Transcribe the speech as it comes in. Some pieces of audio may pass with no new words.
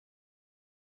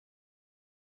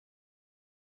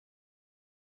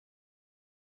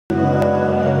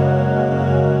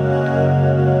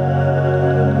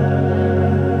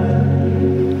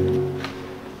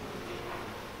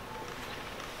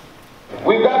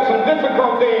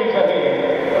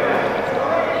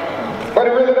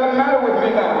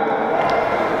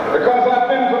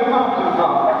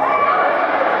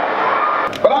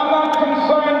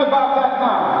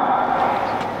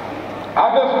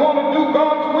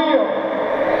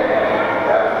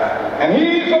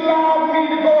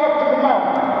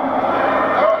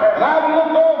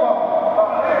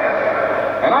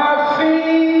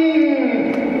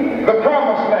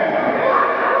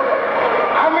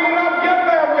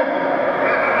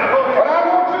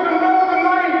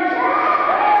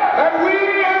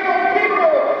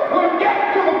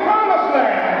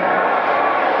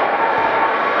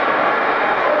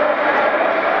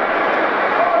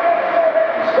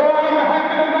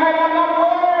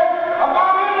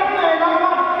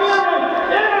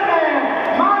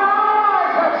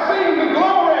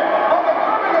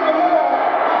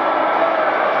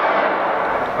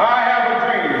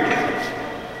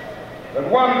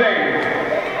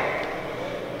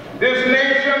this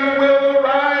nation will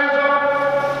rise up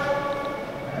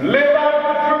and live out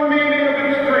the true meaning of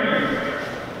its creed.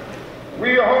 We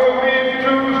hold these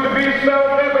truths to be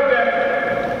self-evident,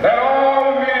 that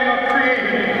all men are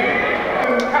created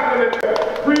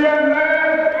free at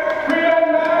last, free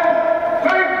at last.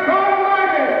 Thank God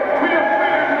Almighty, we are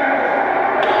free at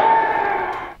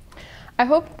last. I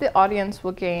hope the audience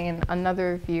will gain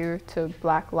another view to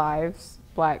Black lives,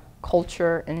 Black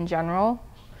culture in general.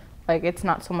 Like, it's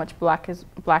not so much black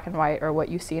and white or what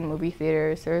you see in movie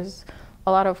theaters. There's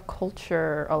a lot of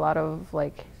culture, a lot of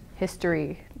like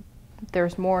history.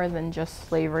 There's more than just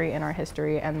slavery in our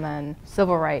history and then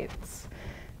civil rights.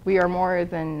 We are more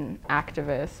than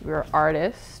activists. We are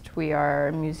artists, we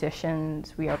are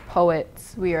musicians, we are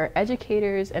poets, we are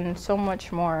educators, and so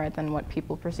much more than what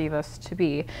people perceive us to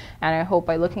be. And I hope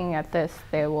by looking at this,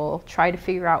 they will try to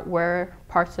figure out where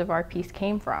parts of our piece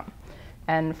came from.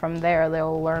 And from there,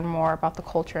 they'll learn more about the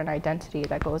culture and identity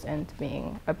that goes into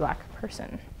being a Black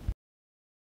person.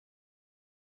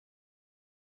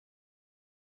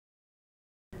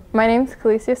 My name is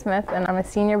Khalesia Smith, and I'm a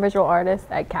senior visual artist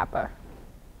at Kappa.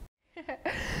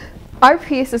 Our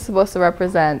piece is supposed to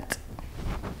represent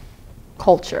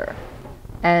culture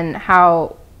and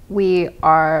how we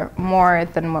are more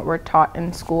than what we're taught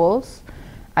in schools.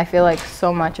 I feel like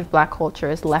so much of Black culture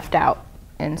is left out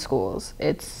in schools.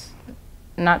 It's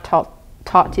not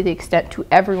taught to the extent to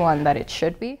everyone that it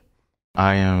should be.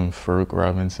 I am Farouk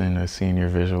Robinson, a senior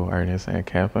visual artist at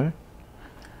Kappa.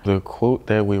 The quote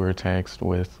that we were tasked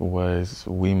with was,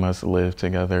 "We must live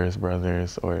together as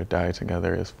brothers or die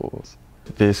together as fools."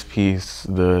 This piece,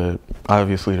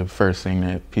 obviously the first thing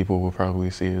that people will probably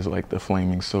see is like the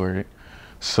flaming sword.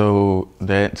 So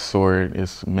that sword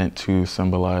is meant to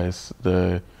symbolize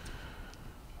the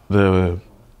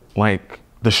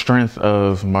strength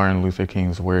of Martin Luther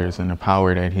King's words and the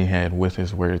power that he had with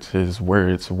his words. His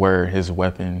words were his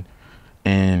weapon,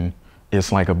 and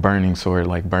it's like a burning sword,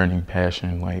 like burning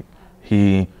passion. Like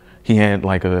he had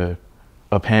like a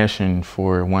passion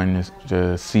for wanting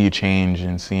to see change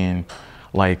and seeing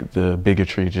like the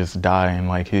bigotry just die, and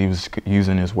like he was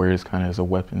using his words kind of as a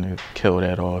weapon to kill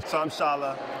that off. So I'm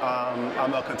Shala.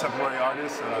 I'm a contemporary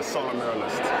artist and a solo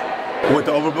muralist. Went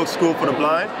to Overbrook School for the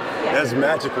Blind. That's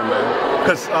magical, man.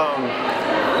 Because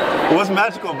what's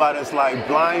magical about it is like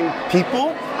blind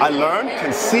people, I learned,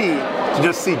 can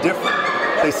just see different.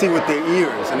 They see with their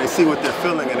ears, and they see what they're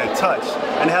feeling, and they touch,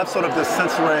 and they have sort of this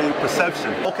sensory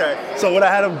perception. Okay, so what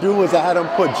I had them do was I had them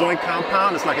put joint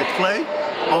compound, it's like a clay,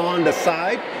 on the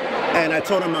side, and I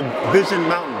told them to vision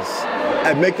mountains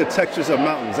and make the textures of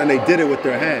mountains, and they did it with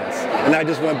their hands. And I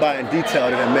just went by and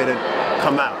detailed it and made it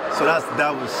come out. So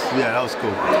that was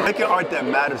cool. Making art that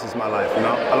matters is my life, you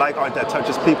know? I like art that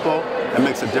touches people and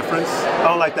makes a difference. I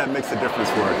don't like that makes a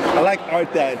difference word. I like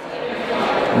art that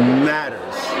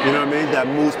matters, you know what I mean? That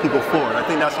moves people forward. I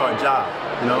think that's our job,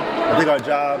 you know? I think our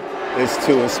job is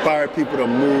to inspire people to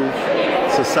move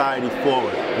society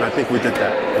forward, and I think we did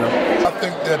that, you know? I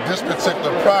think that this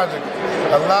particular project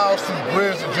allows to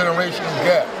bridge the generational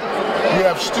gap. We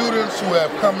have students who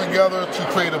have come together to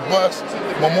create a bust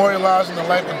memorializing the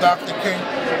life of Dr. King,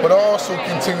 but also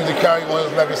continue to carry on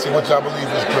his legacy, which I believe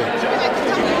is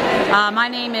great. My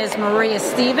name is Maria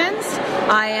Stevens.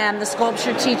 I am the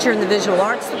sculpture teacher in the visual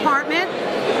arts department,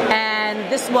 and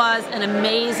this was an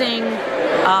amazing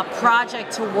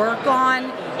project to work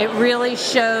on. It really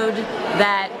showed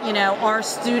that, you know, our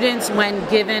students, when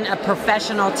given a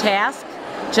professional task,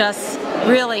 just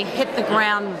really hit the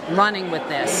ground running with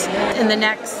this. In the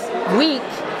next week,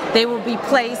 they will be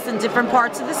placed in different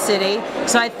parts of the city,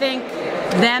 so I think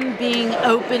them being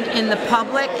open in the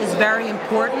public is very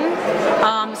important,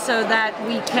 so that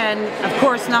we can, of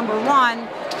course, number one,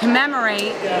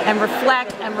 commemorate and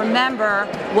reflect and remember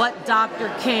what Dr.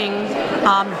 King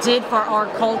did for our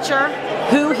culture,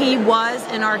 who he was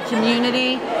in our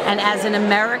community and as an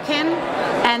American,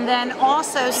 and then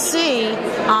also see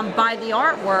by the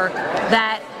artwork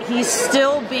that he's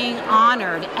still being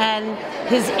honored, and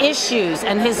his issues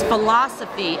and his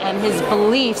philosophy and his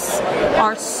beliefs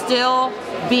are still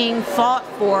being fought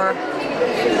for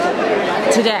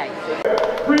today.